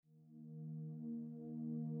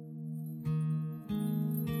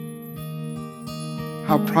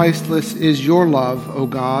How priceless is your love, O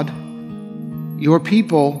God! Your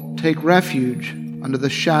people take refuge under the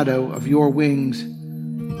shadow of your wings.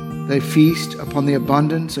 They feast upon the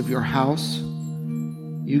abundance of your house.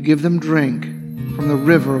 You give them drink from the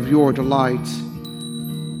river of your delights.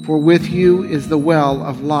 For with you is the well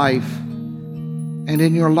of life, and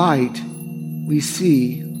in your light we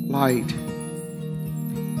see light.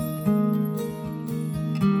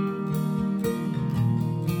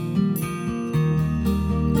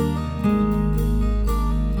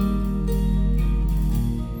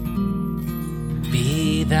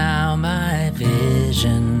 Be thou my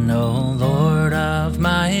vision, O Lord of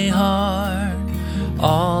my heart.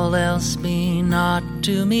 All else be not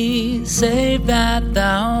to me, save that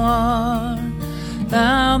thou art.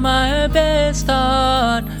 Thou my best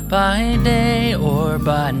thought, by day or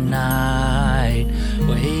by night,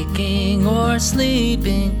 waking or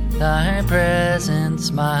sleeping, thy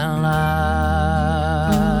presence my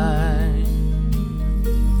light.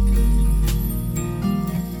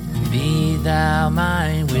 Be thou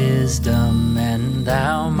my wisdom, and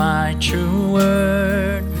thou my true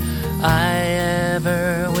word. I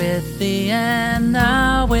ever with thee, and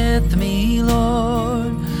thou with me,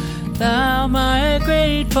 Lord. Thou my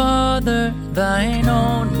great Father, thine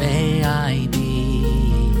own may I be.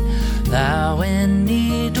 Thou in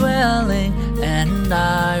me dwelling, and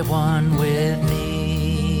I one with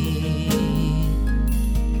thee.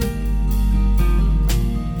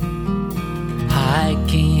 High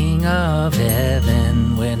King of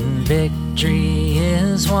heaven, when victory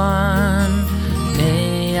is won,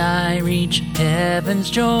 may I reach heaven's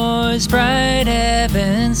joys, bright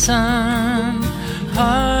heaven's sun.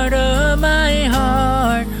 Heart of my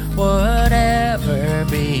heart, whatever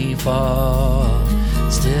befall,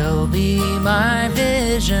 still be my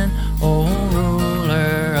vision, O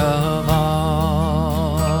ruler of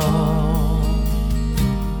all.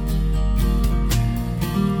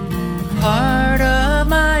 Heart of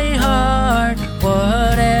my heart,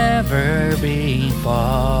 whatever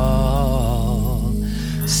befall,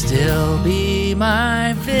 still be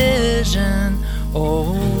my vision,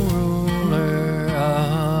 O ruler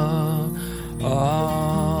of all.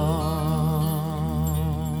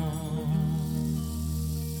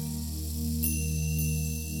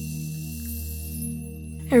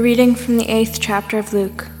 A reading from the 8th chapter of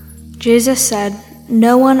Luke. Jesus said,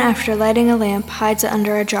 "No one after lighting a lamp hides it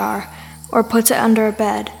under a jar, or puts it under a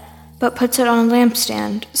bed, but puts it on a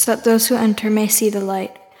lampstand, so that those who enter may see the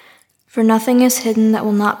light. For nothing is hidden that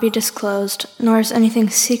will not be disclosed, nor is anything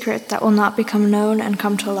secret that will not become known and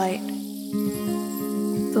come to light."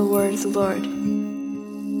 The word of the Lord.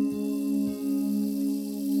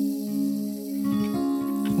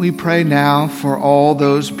 We pray now for all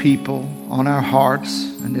those people on our hearts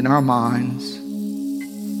and in our minds,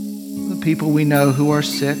 the people we know who are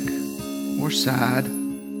sick or sad,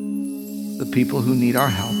 the people who need our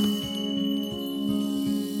help.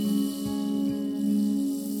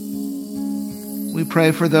 We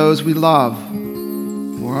pray for those we love,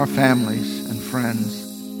 for our families and friends.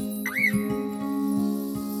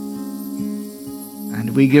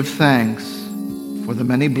 And we give thanks for the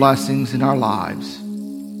many blessings in our lives.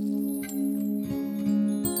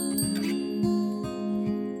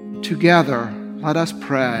 Together, let us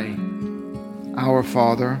pray. Our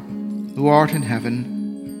Father, who art in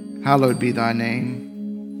heaven, hallowed be thy name.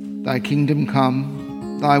 Thy kingdom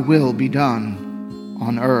come, thy will be done,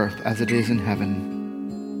 on earth as it is in heaven.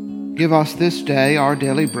 Give us this day our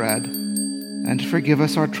daily bread, and forgive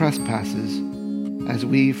us our trespasses, as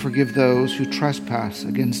we forgive those who trespass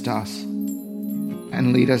against us.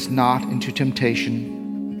 And lead us not into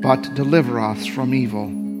temptation, but deliver us from evil.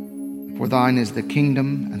 For thine is the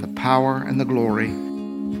kingdom, and the power, and the glory,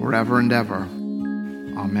 forever and ever.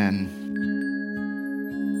 Amen.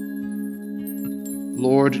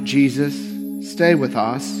 Lord Jesus, stay with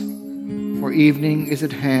us, for evening is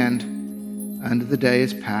at hand, and the day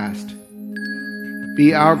is past.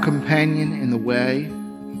 Be our companion in the way,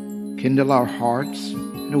 kindle our hearts,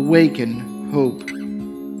 and awaken hope,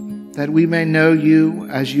 that we may know you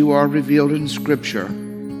as you are revealed in Scripture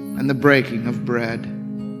and the breaking of bread.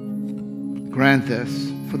 Grant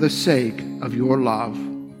this for the sake of your love.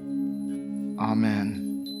 Amen.